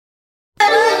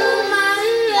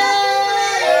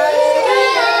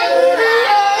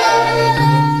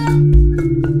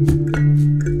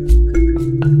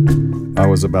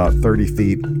was about 30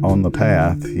 feet on the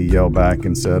path, he yelled back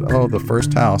and said, "Oh, the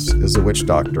first house is a witch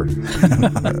doctor."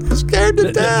 I was scared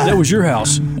to death. That was your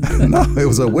house. No, it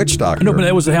was a witch doctor. No, but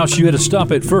that was the house you had to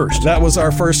stop at first. That was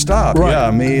our first stop. Right. Yeah,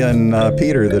 me and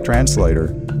Peter, the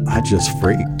translator. I just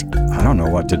freaked. I don't know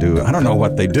what to do. I don't know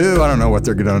what they do. I don't know what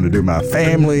they're going to do to my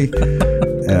family.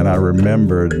 And I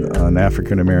remembered an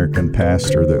African-American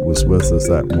pastor that was with us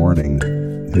that morning.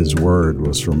 His word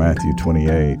was from Matthew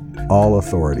 28. All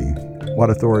authority. What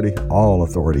authority? All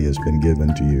authority has been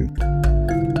given to you.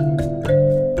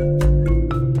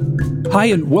 Hi,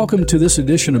 and welcome to this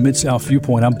edition of Mid-South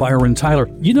Viewpoint. I'm Byron Tyler.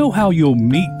 You know how you'll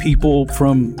meet people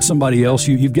from somebody else?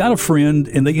 You've got a friend,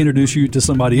 and they introduce you to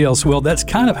somebody else. Well, that's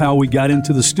kind of how we got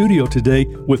into the studio today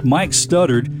with Mike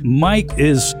Studdard. Mike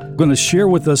is going to share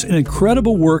with us an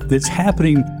incredible work that's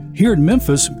happening here in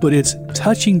Memphis, but it's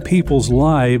touching people's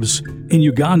lives in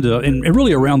Uganda and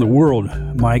really around the world,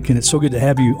 Mike, and it's so good to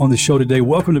have you on the show today.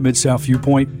 Welcome to Mid-South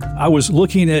Viewpoint. I was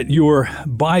looking at your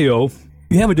bio.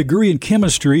 You have a degree in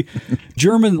chemistry,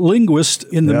 German linguist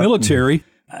in the military,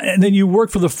 and then you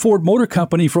worked for the Ford Motor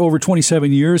Company for over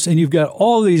 27 years, and you've got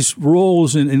all these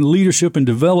roles in leadership and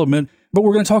development. But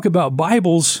we're going to talk about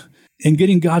Bibles and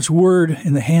getting God's Word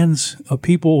in the hands of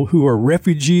people who are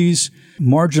refugees,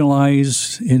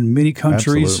 marginalized in many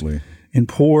countries. Absolutely. And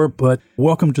poor, but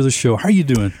welcome to the show. How are you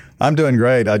doing? I'm doing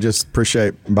great. I just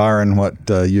appreciate, Byron, what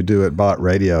you do at Bott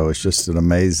Radio. It's just an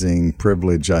amazing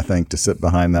privilege, I think, to sit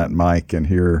behind that mic and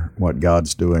hear what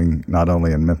God's doing, not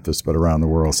only in Memphis, but around the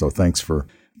world. So thanks for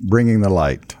bringing the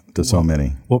light to so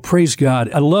many. Well, praise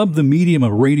God. I love the medium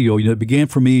of radio. It began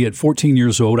for me at 14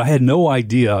 years old. I had no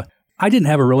idea. I didn't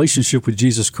have a relationship with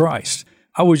Jesus Christ.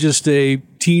 I was just a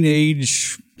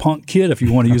teenage punk kid, if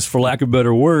you want to use for lack of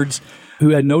better words, who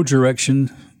had no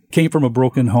direction, came from a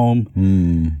broken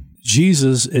home.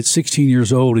 Jesus, at 16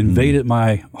 years old, invaded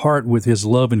my heart with his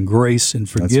love and grace and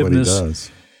forgiveness. That's what he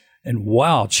does. And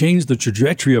wow, changed the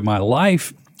trajectory of my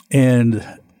life. And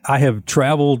I have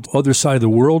traveled other side of the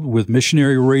world with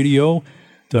missionary radio,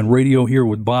 done radio here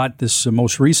with Bott this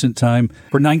most recent time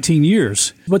for 19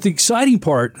 years. But the exciting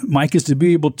part, Mike, is to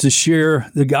be able to share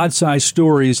the God-sized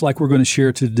stories like we're going to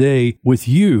share today with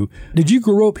you. Did you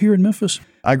grow up here in Memphis?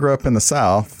 I grew up in the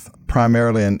South,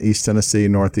 primarily in East Tennessee,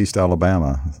 Northeast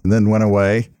Alabama, and then went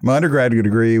away. My undergraduate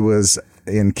degree was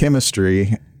in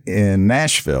chemistry in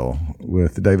Nashville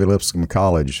with David Lipscomb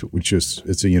College, which is,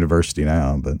 it's a university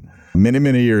now, but many,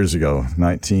 many years ago,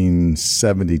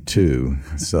 1972.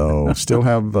 So still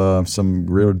have some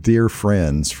real dear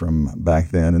friends from back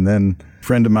then. And then a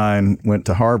friend of mine went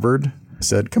to Harvard,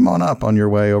 said, "Come on up on your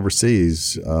way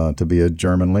overseas to be a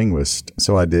German linguist."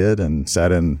 So I did and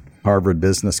sat in Harvard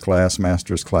business class,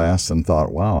 master's class, and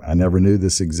thought, wow, I never knew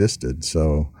this existed.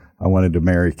 So I wanted to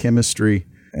marry chemistry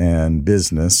and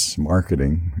business,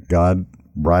 marketing. God,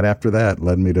 right after that,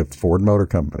 led me to Ford Motor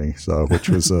Company, which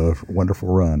was a wonderful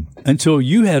run. Until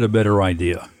you had a better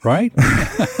idea, right?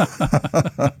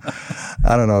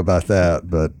 I don't know about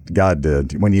that, but God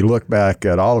did. When you look back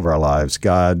at all of our lives,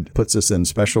 God puts us in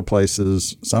special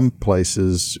places. Some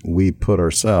places we put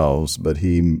ourselves, but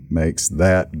he makes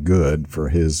that good for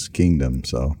his kingdom.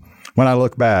 So when I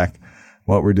look back,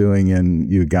 what we're doing in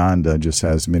Uganda just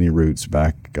has many roots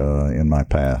back in my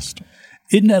past.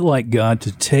 Isn't that like God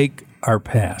to take our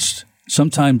past?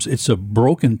 Sometimes it's a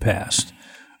broken past,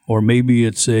 or maybe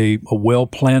it's a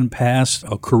well-planned past,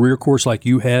 a career course like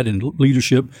you had in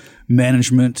leadership,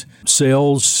 management,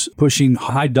 sales, pushing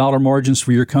high dollar margins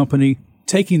for your company,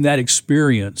 taking that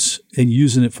experience and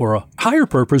using it for a higher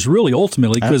purpose, really,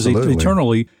 ultimately, because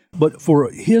eternally, but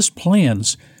for his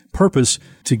plans, purpose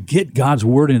to get God's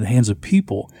word in the hands of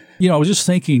people. I was just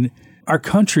thinking, our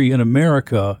country in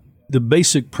America, the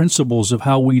basic principles of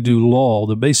how we do law,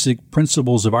 the basic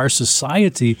principles of our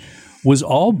society was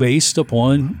all based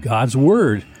upon God's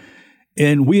word.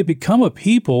 And we have become a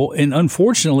people, and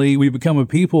unfortunately, we become a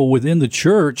people within the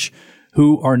church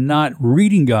who are not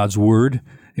reading God's word.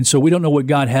 And so we don't know what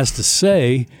God has to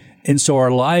say. And so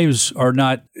our lives are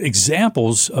not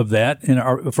examples of that,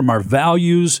 and from our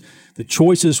values, the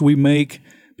choices we make,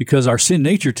 because our sin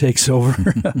nature takes over,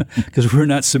 because we're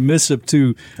not submissive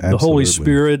to the Holy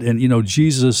Spirit and,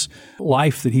 Jesus'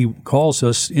 life that he calls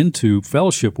us into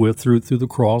fellowship with through the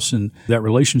cross and that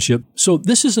relationship. So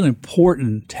this is an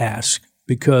important task,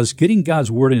 because getting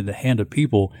God's word into the hand of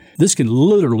people, this can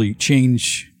literally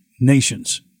change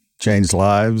nations. Change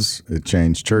lives, it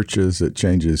changes churches, it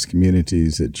changes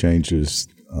communities, it changes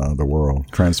the world,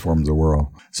 transforms the world.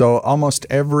 So almost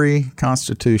every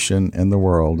constitution in the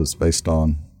world is based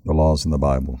on the laws in the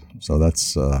Bible. So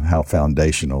that's how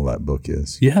foundational that book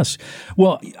is. Yes.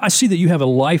 Well, I see that you have a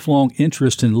lifelong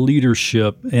interest in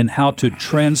leadership and how to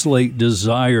translate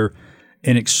desire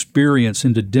and experience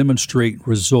and to demonstrate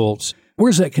results.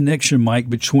 Where's that connection, Mike,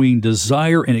 between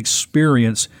desire and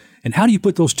experience, and how do you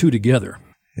put those two together?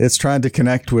 It's trying to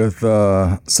connect with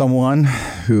someone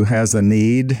who has a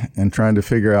need and trying to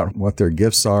figure out what their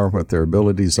gifts are, what their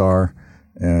abilities are,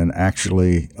 and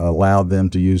actually allow them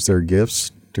to use their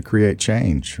gifts to create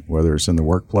change, whether it's in the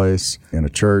workplace, in a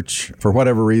church. For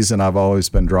whatever reason, I've always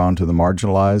been drawn to the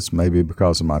marginalized, maybe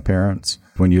because of my parents.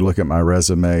 When you look at my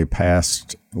resume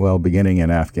beginning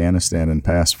in Afghanistan and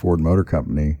past Ford Motor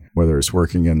Company, whether it's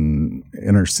working in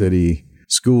inner city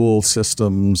school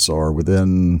systems or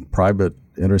within private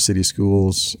inner city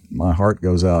schools, my heart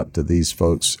goes out to these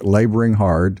folks laboring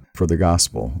hard for the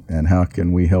gospel, and how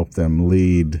can we help them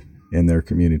lead in their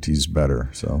communities better.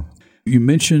 So you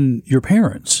mentioned your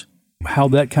parents, how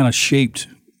that kind of shaped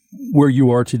where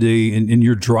you are today and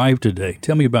your drive today.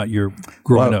 Tell me about your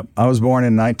growing up. I was born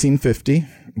in 1950,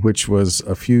 which was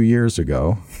a few years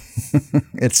ago.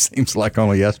 It seems like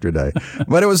only yesterday,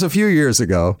 but it was a few years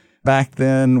ago. Back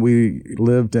then, we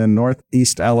lived in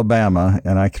northeast Alabama,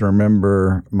 and I can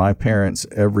remember my parents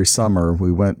every summer,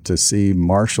 we went to see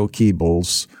Marshall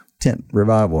Keeble's tent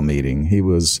revival meeting. He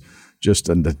was just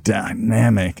a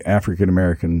dynamic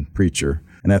African-American preacher.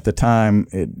 And at the time,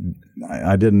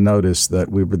 I didn't notice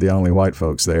that we were the only white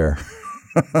folks there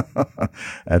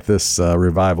at this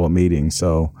revival meeting.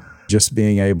 So just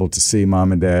being able to see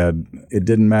Mom and Dad, it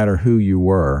didn't matter who you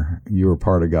were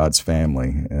part of God's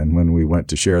family. And when we went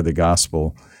to share the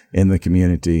gospel in the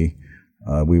community,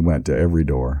 we went to every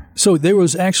door. So there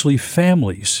was actually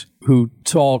families who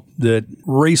taught that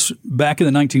race back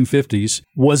in the 1950s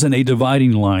wasn't a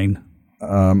dividing line.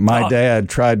 My dad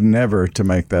tried never to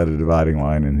make that a dividing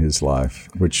line in his life,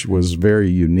 which was very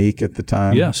unique at the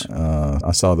time. Yes.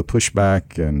 I saw the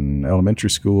pushback in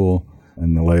elementary school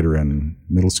and then later in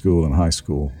middle school and high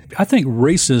school. I think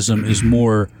racism is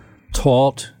more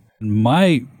taught. In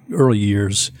my early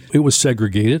years, it was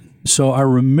segregated. So I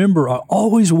remember I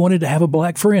always wanted to have a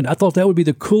black friend. I thought that would be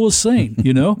the coolest thing,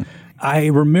 you know. I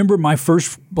remember my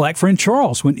first black friend,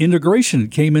 Charles, when integration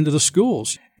came into the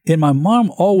schools. And my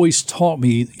mom always taught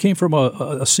me, came from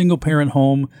a single-parent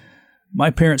home.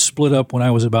 My parents split up when I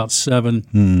was about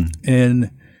 7.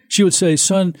 And she would say,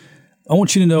 son, I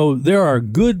want you to know there are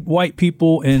good white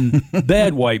people and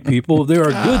bad white people. There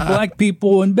are good black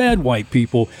people and bad white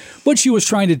people. What she was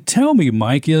trying to tell me,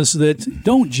 Mike, is that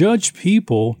don't judge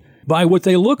people by what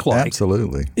they look like.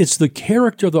 Absolutely. It's the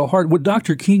character of the heart, what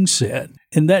Dr. King said.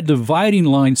 And that dividing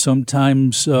line,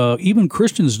 sometimes even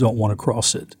Christians don't want to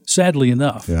cross it, sadly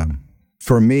enough. Yeah.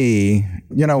 For me,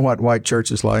 you know what white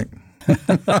church is like?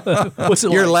 What's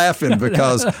it You're like? laughing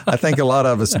because I think a lot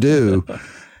of us do.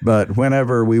 But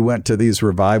whenever we went to these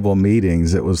revival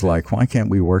meetings, it was like, why can't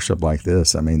we worship like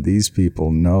this? I mean, these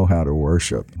people know how to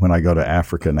worship. When I go to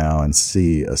Africa now and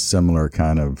see a similar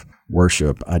kind of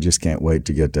worship, I just can't wait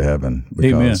to get to heaven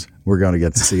because we're going to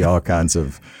get to see all kinds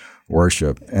of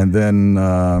worship. And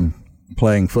then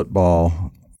playing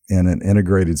football in an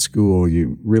integrated school,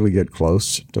 you really get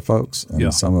close to folks.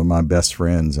 And some of my best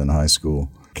friends in high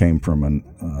school came from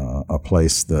a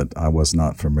place that I was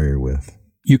not familiar with.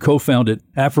 You co-founded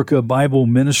Africa Bible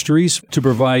Ministries to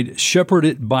provide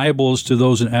shepherded Bibles to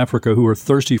those in Africa who are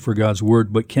thirsty for God's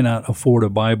Word but cannot afford a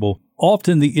Bible.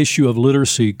 Often the issue of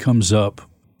literacy comes up.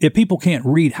 If people can't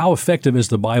read, how effective is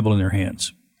the Bible in their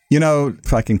hands? You know,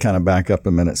 if I can kind of back up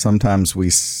a minute, sometimes we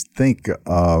think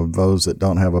of those that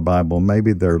don't have a Bible,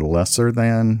 maybe they're lesser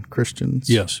than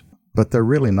Christians. Yes. But they're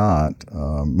really not.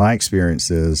 My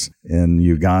experience is in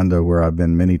Uganda, where I've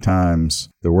been many times,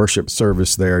 the worship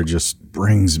service there just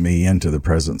brings me into the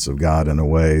presence of God in a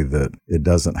way that it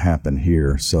doesn't happen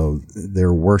here. So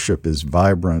their worship is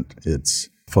vibrant. It's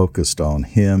focused on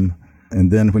Him.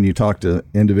 And then when you talk to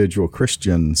individual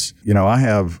Christians, you know, I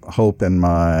have hope in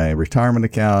my retirement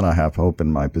account. I have hope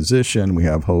in my position. We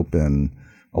have hope in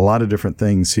a lot of different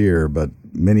things here, but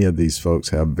many of these folks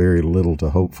have very little to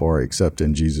hope for except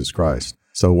in Jesus Christ.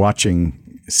 So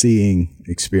watching, seeing,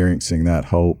 experiencing that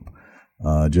hope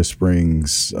just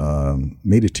brings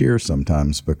me to tears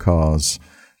sometimes because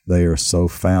they are so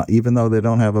found, even though they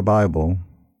don't have a Bible,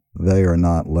 they are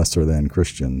not lesser than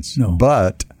Christians. No.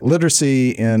 But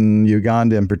literacy in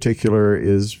Uganda in particular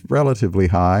is relatively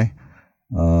high.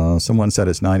 Someone said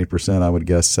it's 90%. I would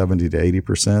guess 70 to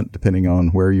 80%, depending on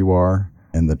where you are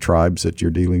and the tribes that you're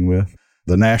dealing with.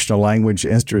 The national language,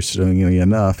 interestingly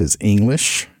enough, is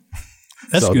English.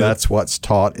 That's so good. That's what's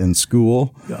taught in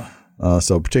school. Yeah.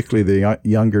 So particularly the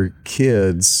younger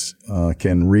kids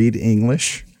can read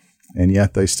English, and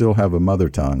yet they still have a mother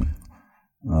tongue,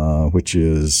 which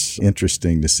is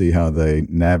interesting to see how they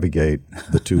navigate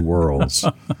the two worlds.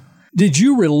 Did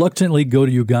you reluctantly go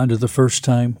to Uganda the first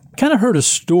time? Kind of heard a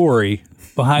story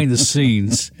behind the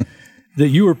scenes that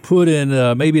you were put in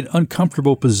maybe an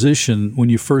uncomfortable position when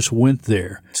you first went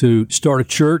there to start a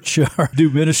church or do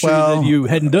ministry that you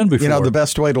hadn't done before. You know, the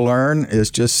best way to learn is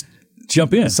just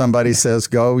jump in. Somebody says,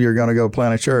 go, you're going to go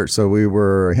plant a church. So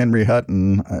Henry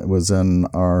Hutton was in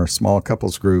our small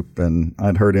couples group, and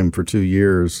I'd heard him for 2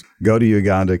 years go to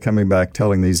Uganda, coming back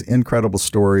telling these incredible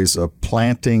stories of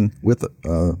planting with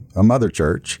a mother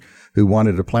church who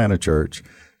wanted to plant a church,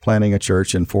 planting a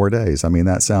church in 4 days. I mean,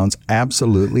 that sounds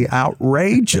absolutely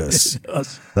outrageous.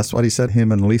 That's what he said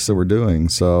him and Lisa were doing.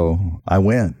 So I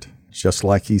went. Just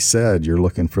like he said, you're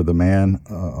looking for the man,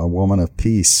 a woman of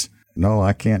peace. No,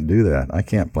 I can't do that. I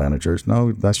can't plant a church.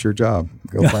 No, that's your job.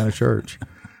 Go plant a church.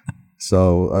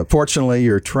 So fortunately,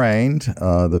 you're trained.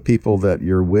 The people that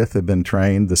you're with have been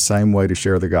trained the same way to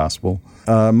share the gospel.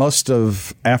 Most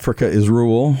of Africa is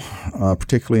rural,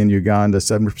 particularly in Uganda.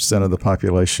 70% of the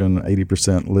population,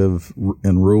 80% live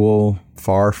in rural,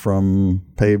 far from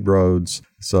paved roads.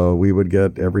 So we would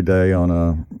get every day on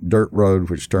a dirt road,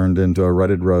 which turned into a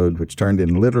rutted road, which turned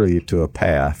in literally to a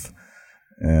path.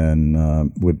 And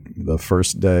the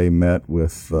first day met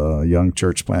with a young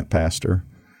church plant pastor.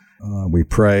 We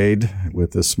prayed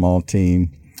with this small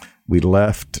team. We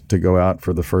left to go out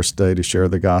for the first day to share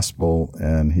the gospel.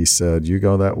 And he said, you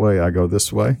go that way, I go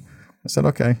this way. I said,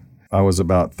 okay. I was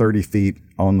about 30 feet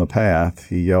on the path.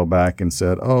 He yelled back and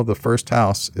said, oh, the first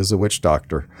house is a witch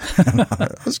doctor. I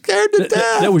was scared to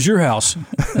death. That was your house.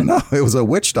 No, it was a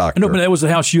witch doctor. No, but that was the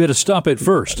house you had to stop at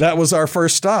first. That was our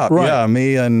first stop. Right. Yeah,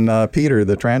 me and Peter,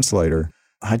 the translator.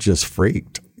 I just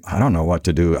freaked. I don't know what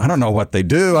to do. I don't know what they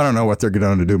do. I don't know what they're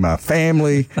going to do to my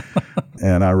family.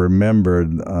 And I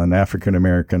remembered an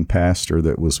African-American pastor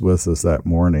that was with us that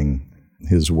morning.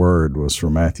 His word was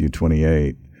from Matthew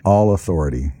 28, all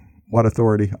authority. What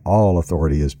authority? All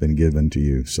authority has been given to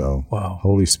you. So, wow.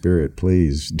 Holy Spirit,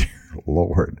 please, dear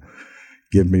Lord,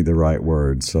 give me the right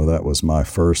words. So that was my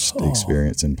first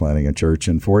experience in planting a church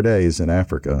in 4 days in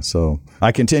Africa. So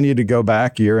I continued to go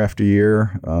back year after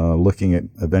year, looking at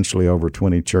eventually over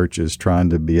 20 churches, trying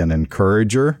to be an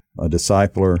encourager, a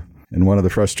discipler. And one of the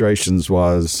frustrations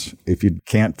was if you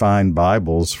can't find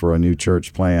Bibles for a new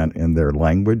church plant in their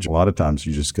language, a lot of times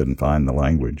you just couldn't find the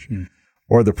language.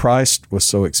 Or the price was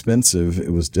so expensive,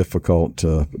 it was difficult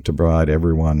to provide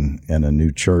everyone in a new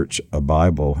church a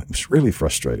Bible. It was really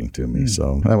frustrating to me.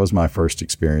 So that was my first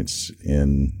experience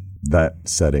in that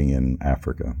setting in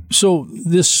Africa. So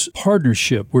this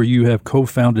partnership where you have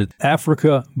co-founded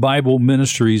Africa Bible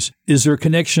Ministries, is there a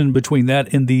connection between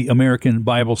that and the American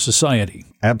Bible Society?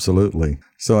 Absolutely.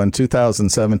 So in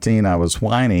 2017, I was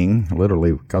whining,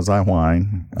 literally because I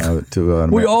whine, to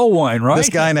we all whine, right? This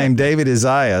guy named David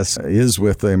Isais is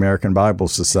with the American Bible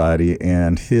Society,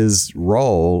 and his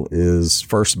role is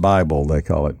First Bible, they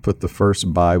call it, put the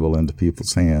first Bible into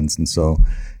people's hands. And so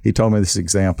he told me this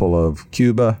example of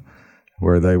Cuba,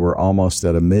 where they were almost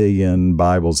at 1 million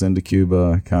Bibles into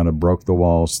Cuba, kind of broke the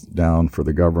walls down for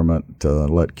the government to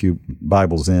let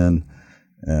Bibles in.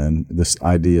 And this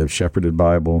idea of shepherded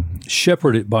Bible.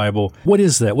 Shepherded Bible. What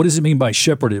is that? What does it mean by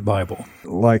shepherded Bible?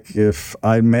 Like if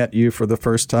I met you for the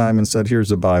first time and said,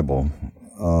 here's a Bible,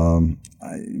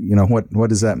 what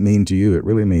does that mean to you? It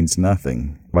really means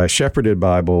nothing. By a shepherded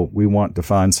Bible, we want to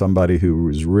find somebody who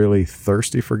is really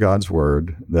thirsty for God's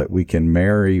Word that we can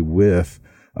marry with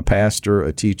a pastor,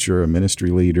 a teacher, a ministry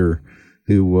leader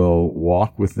who will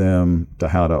walk with them to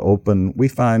how to open. We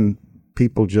find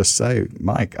people just say,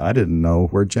 Mike, I didn't know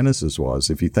where Genesis was.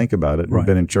 If you think about it, We've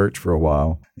been in church for a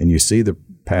while, and you see the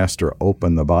pastor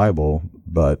open the Bible,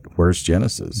 but where's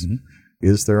Genesis? Mm-hmm.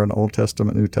 Is there an Old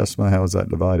Testament, New Testament? How is that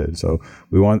divided? So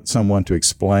we want someone to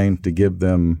explain, to give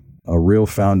them a real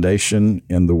foundation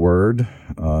in the Word,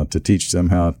 to teach them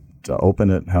how to open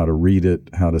it, how to read it,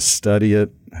 how to study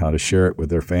it, how to share it with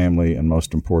their family, and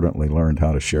most importantly, learn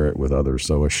how to share it with others.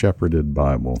 So a shepherded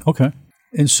Bible. Okay.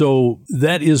 And so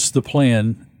that is the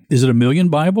plan. Is it 1 million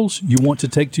Bibles you want to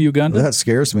take to Uganda? That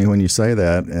scares me when you say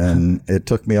that, and it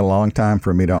took me a long time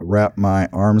for me to wrap my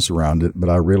arms around it, but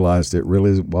I realized it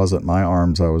really wasn't my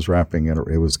arms I was wrapping it.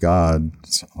 It was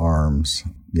God's arms.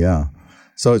 Yeah.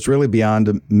 So it's really beyond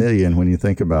 1 million when you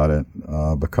think about it,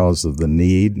 because of the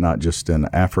need, not just in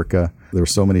Africa. There are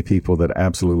so many people that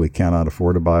absolutely cannot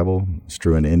afford a Bible. It's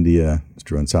true in India. It's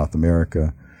true in South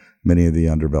America. Many of the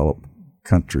undeveloped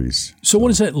countries. So what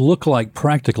does that look like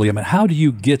practically? I mean, how do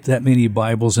you get that many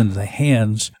Bibles into the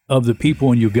hands of the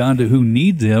people in Uganda who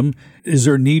need them? Is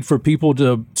there a need for people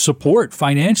to support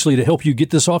financially to help you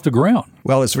get this off the ground?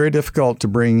 Well, it's very difficult to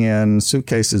bring in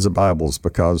suitcases of Bibles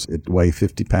because it weighs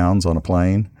 50 pounds on a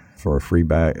plane for a free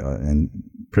bag, and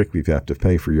particularly if you have to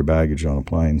pay for your baggage on a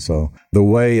plane. So the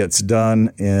way it's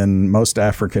done in most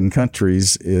African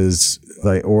countries is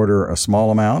they order a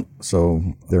small amount, so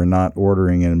they're not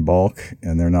ordering in bulk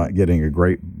and they're not getting a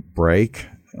great break.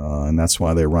 And that's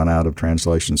why they run out of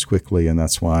translations quickly, and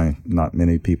that's why not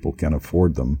many people can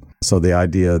afford them. So the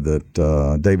idea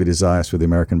that David Isais with the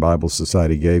American Bible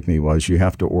Society gave me was you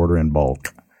have to order in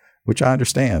bulk, which I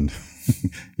understand.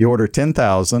 You order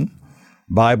 10,000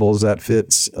 Bibles, that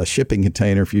fits a shipping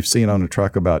container. If you've seen on a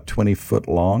truck about 20 foot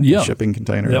long, a shipping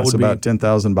container, that's about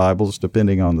 10,000 Bibles,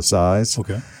 depending on the size.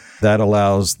 Okay. That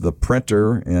allows the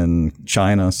printer in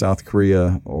China, South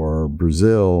Korea, or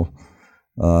Brazil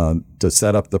to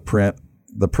set up the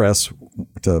press,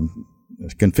 to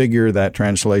configure that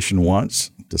translation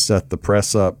once, to set the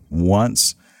press up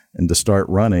once, and to start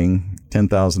running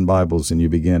 10,000 Bibles, and you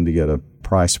begin to get a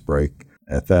price break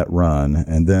at that run.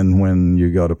 And then when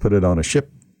you go to put it on a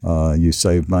ship, you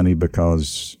save money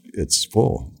because it's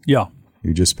full. Yeah.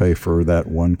 You just pay for that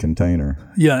one container.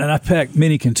 Yeah, and I've packed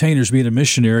many containers being a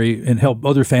missionary and help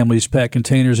other families pack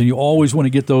containers, and you always want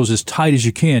to get those as tight as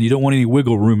you can. You don't want any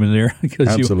wiggle room in there because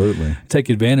Absolutely. You take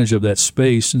advantage of that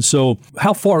space. And so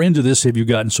how far into this have you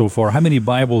gotten so far? How many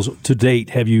Bibles to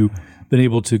date have you been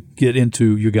able to get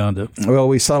into Uganda? Well,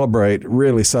 we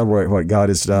really celebrate what God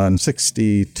has done.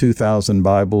 62,000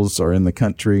 Bibles are in the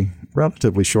country,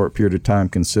 relatively short period of time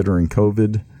considering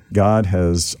COVID. God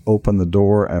has opened the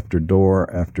door after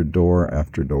door after door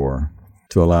after door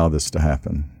to allow this to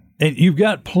happen. And you've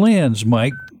got plans,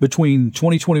 Mike, between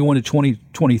 2021 and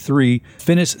 2023,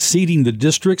 finish seeding the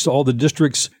districts, all the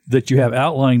districts that you have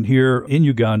outlined here in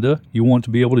Uganda. You want to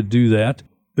be able to do that.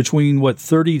 Between,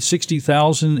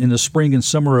 60,000 in the spring and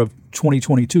summer of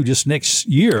 2022, just next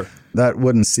year. That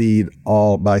wouldn't seed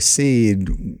all. By seed,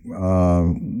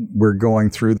 we're going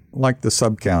through like the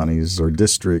sub-counties or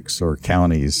districts or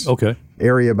counties. Okay.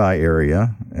 Area by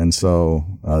area. And so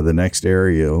the next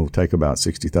area will take about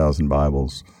 60,000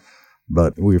 Bibles.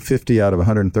 But we have 50 out of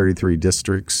 133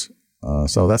 districts.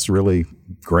 So that's really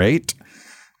great.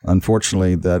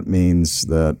 Unfortunately, that means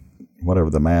that whatever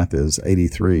the math is,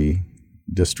 83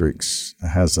 districts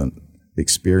hasn't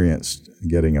experienced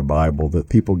getting a Bible, that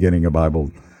people getting a Bible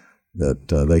that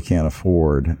they can't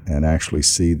afford and actually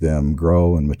see them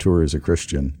grow and mature as a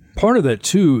Christian. Part of that,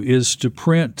 too, is to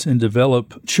print and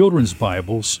develop children's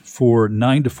Bibles for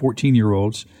 9 to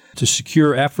 14-year-olds, to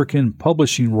secure African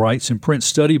publishing rights and print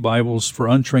study Bibles for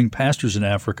untrained pastors in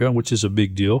Africa, which is a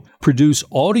big deal. Produce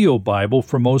audio Bible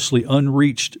for mostly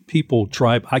unreached people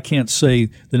tribe. I can't say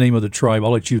the name of the tribe.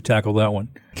 I'll let you tackle that one.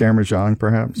 Kamarjan,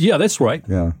 perhaps? Yeah, that's right.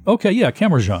 Yeah. Okay, yeah,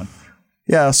 Kamarjan.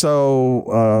 Yeah,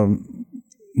 so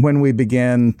when we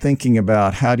began thinking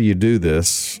about how do you do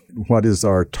this, what is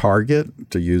our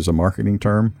target, to use a marketing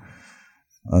term,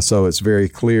 so it's very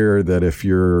clear that if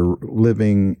you're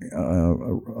living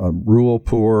a rural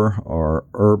poor or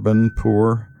urban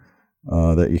poor,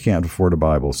 that you can't afford a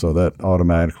Bible. So that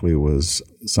automatically was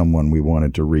someone we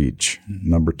wanted to reach.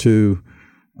 Number two,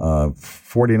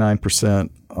 49%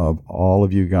 of all of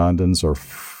Ugandans are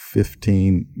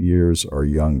 15 years or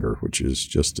younger, which is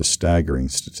just a staggering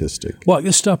statistic. Well,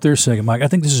 let's stop there a second, Mike. I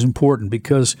think this is important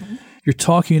because you're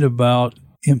talking about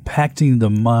impacting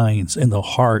the minds and the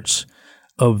hearts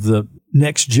of the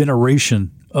next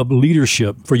generation of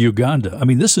leadership for Uganda. I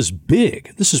mean, this is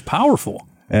big. This is powerful.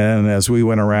 And as we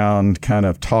went around kind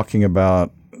of talking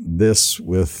about this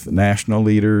with national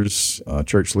leaders,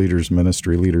 church leaders,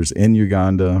 ministry leaders in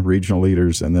Uganda, regional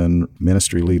leaders, and then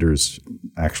ministry leaders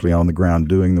actually on the ground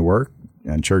doing the work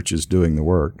and churches doing the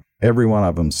work, every one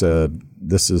of them said,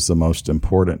 this is the most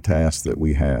important task that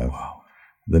we have. Wow.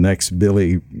 The next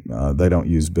Billy, they don't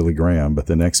use Billy Graham, but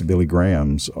the next Billy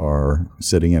Grahams are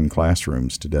sitting in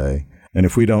classrooms today. And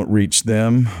if we don't reach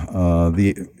them,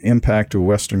 the impact of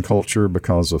Western culture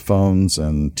because of phones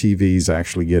and TVs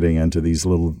actually getting into these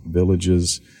little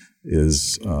villages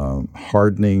is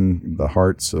hardening the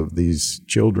hearts of these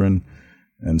children.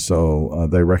 And so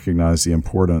they recognize the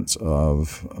importance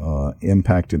of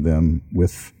impacting them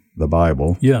with the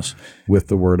Bible, yes, with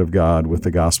the Word of God, with the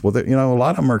gospel. That, a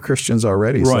lot of them are Christians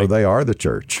already, right. So they are the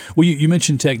church. Well, you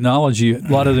mentioned technology, a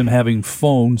lot of them having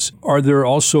phones. Are there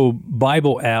also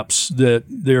Bible apps that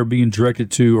they're being directed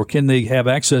to, or can they have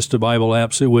access to Bible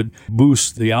apps that would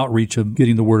boost the outreach of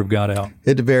getting the Word of God out?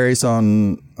 It varies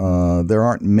on, there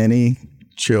aren't many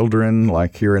children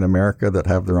like here in America that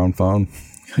have their own phone.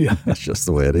 Yeah. That's just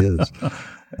the way it is.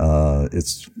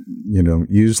 It's,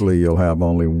 usually you'll have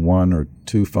only one or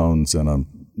two phones in a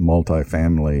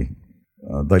multifamily.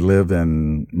 They live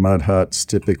in mud huts,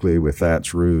 typically with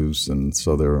thatch roofs, and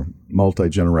so they're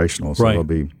multi-generational. So there'll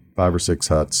be 5 or 6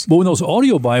 huts. But when those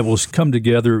audio Bibles come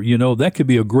together, that could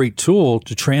be a great tool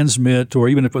to transmit, or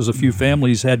even if it was a few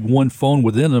families had one phone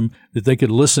within them, that they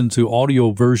could listen to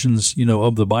audio versions,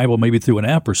 of the Bible, maybe through an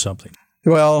app or something.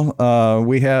 Well,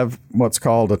 we have what's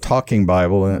called a talking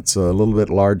Bible, and it's a little bit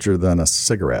larger than a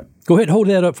cigarette. Go ahead, hold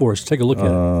that up for us. Take a look at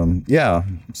it. Yeah,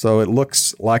 so it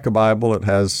looks like a Bible. It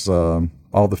has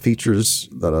all the features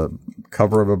that a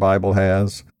cover of a Bible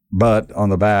has, but on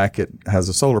the back it has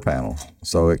a solar panel,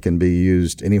 so it can be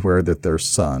used anywhere that there's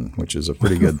sun, which is a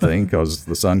pretty good thing because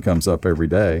the sun comes up every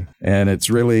day. And it's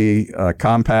really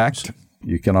compact.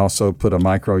 You can also put a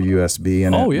micro USB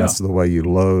in it. Yeah. That's the way you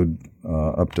load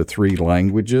up to 3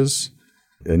 languages.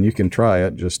 And you can try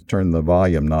it. Just turn the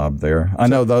volume knob there. I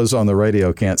know those on the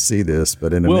radio can't see this,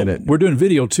 but in a minute. We're doing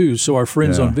video too, so our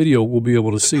friends on video will be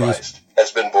able to see this. Christ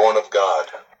has been born of God,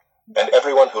 and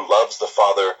everyone who loves the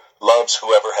Father loves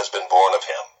whoever has been born of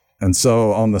him. And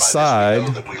so on the By side, this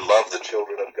we know that we love the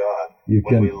children of God. you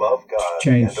when can we love God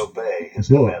change and obey his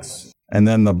books. commandments. And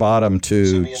then the bottom 2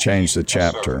 Simeon change the preached a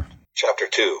chapter. sermon. Chapter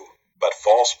 2. But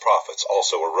false prophets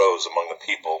also arose among the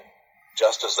people,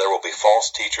 just as there will be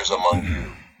false teachers among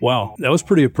you. Wow, that was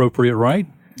pretty appropriate, right?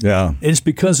 Yeah. It's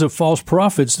because of false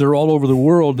prophets, they're all over the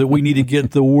world, that we need to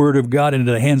get the Word of God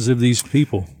into the hands of these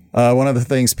people. One of the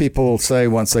things people say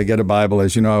once they get a Bible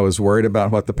is, I was worried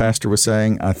about what the pastor was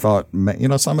saying. I thought,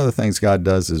 some of the things God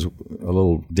does is a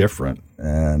little different.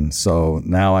 And so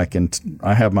now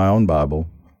I have my own Bible,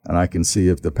 and I can see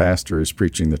if the pastor is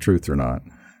preaching the truth or not,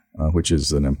 which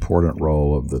is an important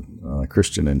role of the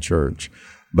Christian in church.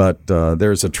 But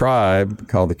there's a tribe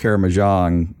called the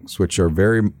Karamanjans, which are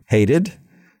very hated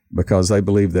because they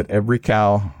believe that every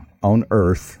cow on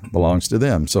earth belongs to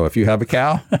them. So if you have a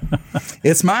cow,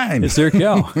 it's mine. It's their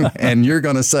cow. And you're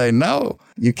going to say, no,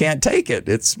 you can't take it.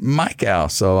 It's my cow.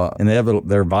 So inevitably,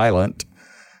 they're violent.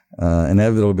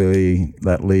 Inevitably,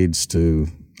 that leads to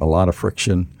a lot of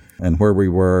friction. And where we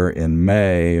were in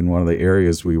May, in one of the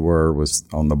areas we were, was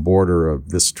on the border of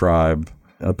this tribe.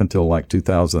 Up until like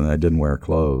 2000, they didn't wear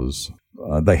clothes.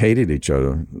 They hated each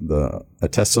other. The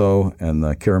Ateso and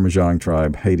the Karamanjan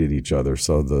tribe hated each other.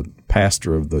 So the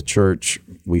pastor of the church,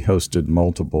 we hosted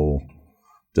multiple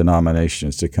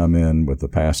denominations to come in with the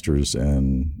pastors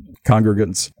and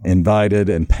congregants, invited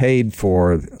and paid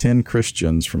for 10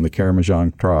 Christians from the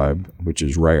Karamanjan tribe, which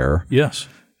is rare. Yes.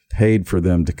 Paid for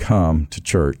them to come to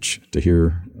church to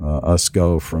hear us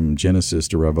go from Genesis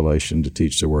to Revelation to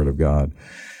teach the Word of God.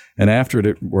 And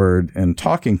afterward, and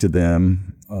talking to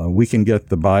them, we can get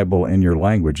the Bible in your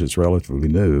language. It's relatively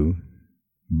new,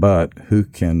 but who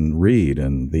can read?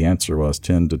 And the answer was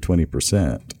 10 to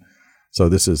 20%. So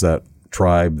this is that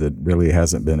tribe that really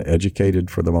hasn't been educated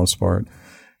for the most part.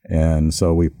 And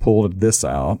so we pulled this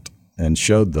out and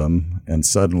showed them, and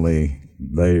suddenly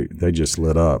they just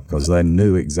lit up because they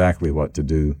knew exactly what to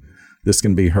do. This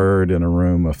can be heard in a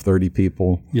room of 30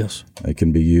 people. Yes. It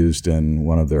can be used in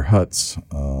one of their huts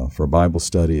for Bible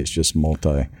study. It's just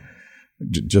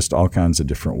just all kinds of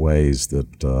different ways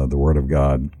that the Word of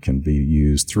God can be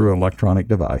used through an electronic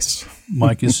device.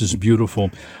 Mike, this is beautiful.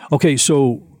 Okay,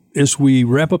 so as we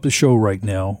wrap up the show right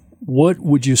now, what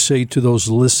would you say to those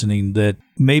listening that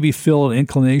maybe feel an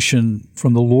inclination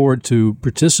from the Lord to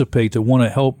participate, to want to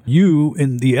help you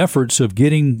in the efforts of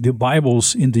getting the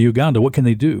Bibles into Uganda? What can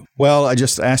they do? Well, I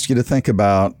just ask you to think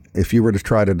about if you were to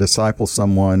try to disciple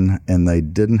someone and they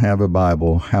didn't have a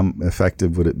Bible, how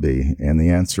effective would it be? And the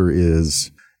answer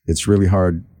is it's really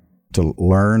hard to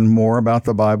learn more about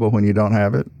the Bible when you don't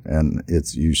have it, and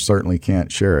you certainly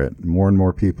can't share it. More and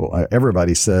more people,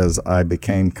 everybody says, I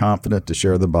became confident to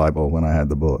share the Bible when I had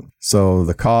the book. So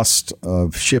the cost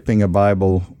of shipping a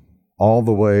Bible all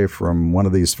the way from one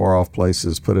of these far-off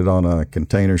places, put it on a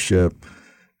container ship,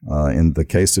 in the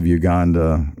case of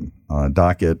Uganda,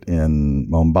 dock it in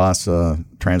Mombasa,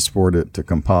 transport it to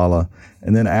Kampala,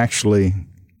 and then actually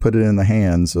put it in the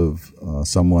hands of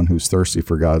someone who's thirsty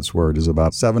for God's Word is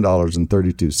about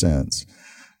 $7.32.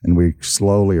 And we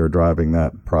slowly are driving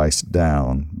that price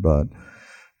down. But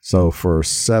so for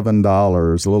 $7,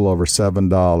 a little over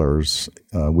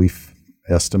 $7, we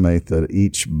estimate that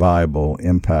each Bible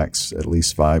impacts at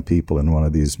least 5 people in one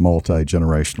of these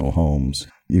multi-generational homes.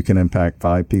 You can impact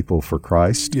 5 people for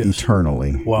Christ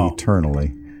eternally. Wow.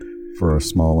 Eternally. for a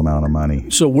small amount of money.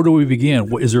 So where do we begin?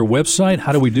 Is there a website?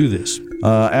 How do we do this?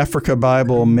 Africa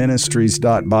Bible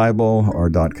Ministries.Bible or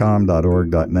 .com,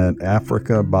 .org, .net.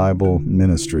 Africa Bible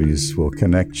Ministries will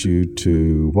connect you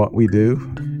to what we do.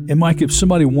 And Mike, if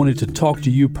somebody wanted to talk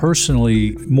to you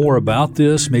personally more about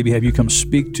this, maybe have you come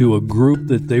speak to a group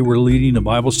that they were leading, a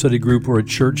Bible study group or a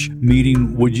church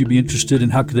meeting, would you be interested,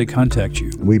 and how could they contact you?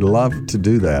 We love to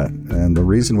do that. And the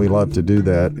reason we love to do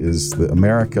that is that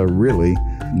America really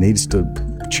needs to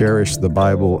cherish the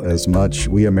Bible as much,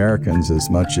 we Americans, as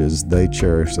much as they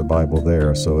cherish the Bible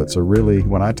there. So it's a really,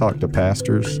 when I talk to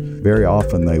pastors, very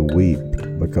often they weep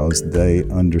because they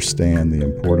understand the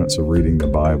importance of reading the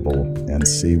Bible and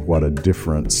see what a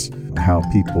difference how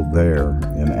people there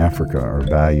in Africa are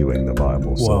valuing the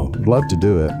Bible. So I'd love to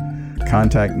do it.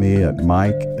 Contact me at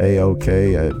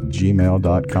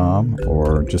mikeaok@gmail.com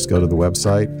or just go to the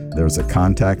website. There's a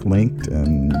contact link,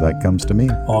 and that comes to me.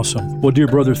 Awesome. Well, dear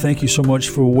brother, thank you so much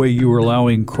for the way you are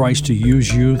allowing Christ to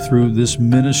use you through this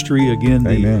ministry. Again,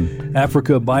 Amen. The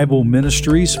Africa Bible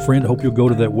Ministries. Friend, I hope you'll go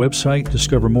to that website,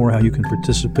 discover more how you can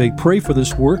participate. Pray for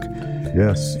this work.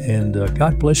 Yes. And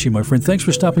God bless you, my friend. Thanks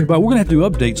for stopping by. We're going to have to do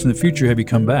updates in the future, have you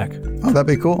come back. Oh, that'd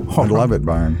be cool. I'd love it,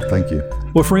 Byron. Thank you.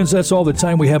 Well, friends, that's all the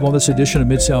time we have on this edition of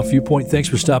Mid-South Viewpoint. Thanks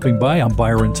for stopping by. I'm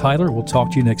Byron Tyler. We'll talk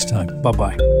to you next time.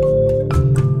 Bye-bye.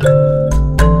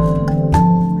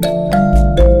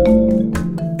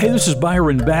 Hey, this is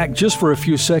Byron back just for a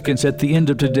few seconds at the end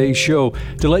of today's show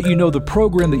to let you know the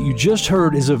program that you just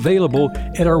heard is available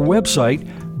at our website,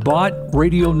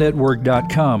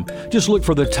 botradionetwork.com. Just look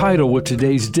for the title with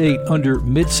today's date under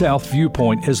Mid-South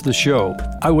Viewpoint as the show.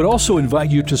 I would also invite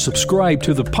you to subscribe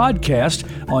to the podcast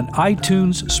on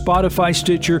iTunes, Spotify,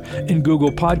 Stitcher, and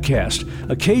Google Podcast.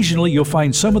 Occasionally, you'll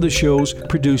find some of the shows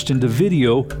produced into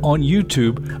video on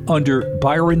YouTube under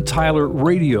Byron Tyler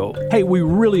Radio. Hey, we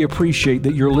really appreciate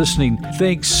that you're listening.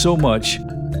 Thanks so much.